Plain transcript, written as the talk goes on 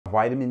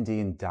vitamin D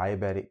and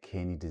diabetic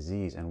kidney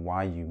disease and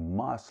why you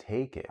must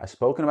take it. I've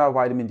spoken about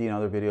vitamin D in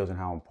other videos and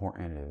how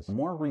important it is.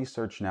 More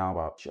research now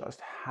about just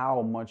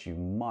how much you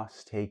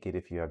must take it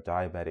if you have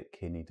diabetic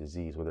kidney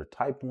disease, whether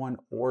type 1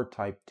 or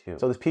type 2.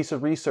 So this piece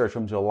of research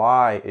from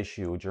July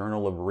issue,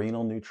 Journal of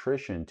Renal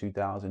Nutrition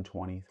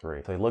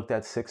 2023. So they looked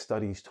at 6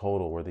 studies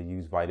total where they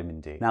used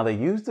vitamin D. Now they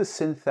used the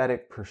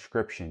synthetic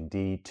prescription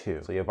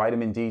D2. So you have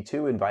vitamin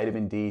D2 and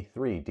vitamin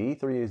D3.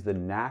 D3 is the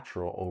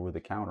natural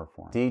over-the-counter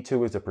form.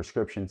 D2 is the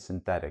prescription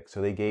synthetic.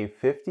 So they gave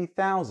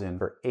 50,000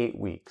 for 8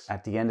 weeks.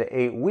 At the end of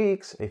 8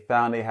 weeks, they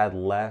found they had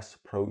less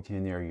protein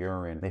in their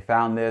urine. They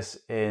found this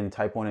in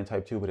type 1 and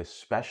type 2, but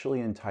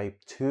especially in type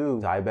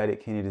 2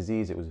 diabetic kidney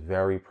disease, it was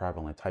very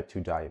prevalent, type 2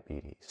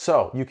 diabetes.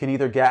 So you can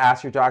either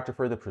ask your doctor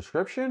for the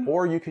prescription,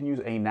 or you can use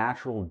a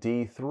natural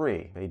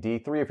D3. A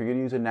D3, if you're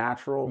gonna use a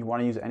natural, you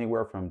wanna use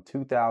anywhere from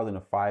 2,000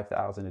 to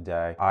 5,000 a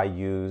day. I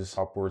use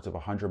upwards of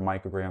 100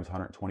 micrograms,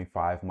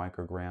 125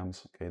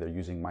 micrograms. Okay, they're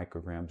using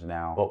micrograms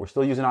now, but we're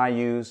still using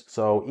IUs.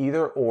 So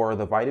either or,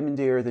 the vitamin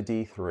D or the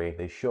D3,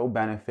 they show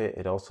benefit.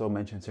 It also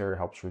mentions here it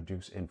helps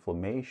reduce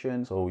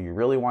inflammation. So you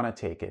really wanna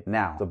take it.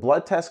 Now, the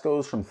blood test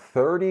goes from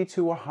 30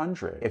 to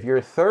 100. If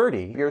you're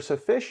 30, you're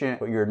sufficient,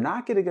 but you're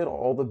not gonna get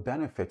all the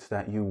benefits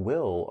that you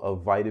will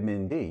of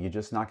vitamin D. You're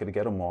just not gonna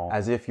get them all,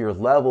 as if your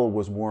level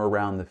was more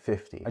around the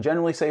 50. I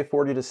generally say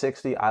 40 to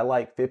 60. I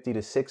like 50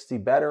 to 60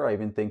 better. I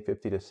even think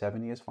 50 to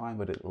 70 is fine,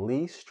 but at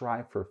least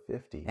strive for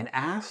 50 and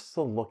ask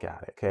to look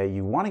at it. Okay,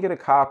 you wanna get a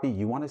copy,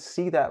 you wanna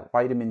see that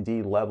vitamin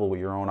D level with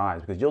your own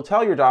eyes, because you'll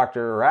tell your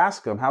doctor or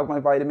ask them, how's my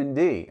vitamin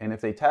D? And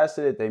if they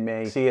tested it, they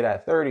may see it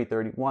at 30,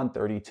 31,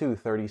 32,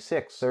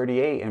 36,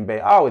 38, and be,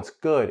 oh, it's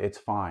good, it's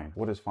fine.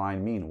 What does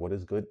fine mean? What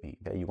does good mean?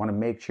 Okay, you wanna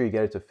make sure you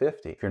get it to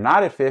 50. If you're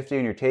not at 50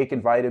 and you're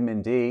taking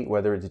vitamin D,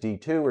 whether it's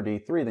D2 or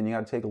D3, then you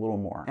gotta take a little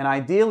more. And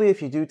ideally,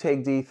 if you do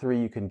take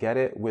D3, you can get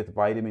it with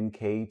vitamin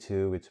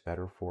K2. It's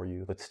better for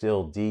you, but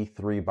still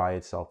D3 by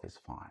itself is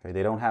fine. Okay,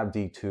 they don't have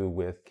D2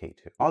 with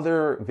K2.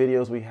 Other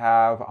videos we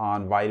have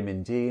on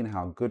vitamin D and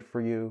how good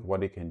for you,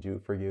 what it can do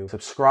for you.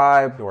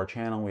 Subscribe to our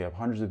channel. We have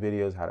hundreds of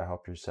videos how to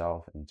help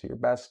yourself into your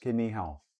best kidney health.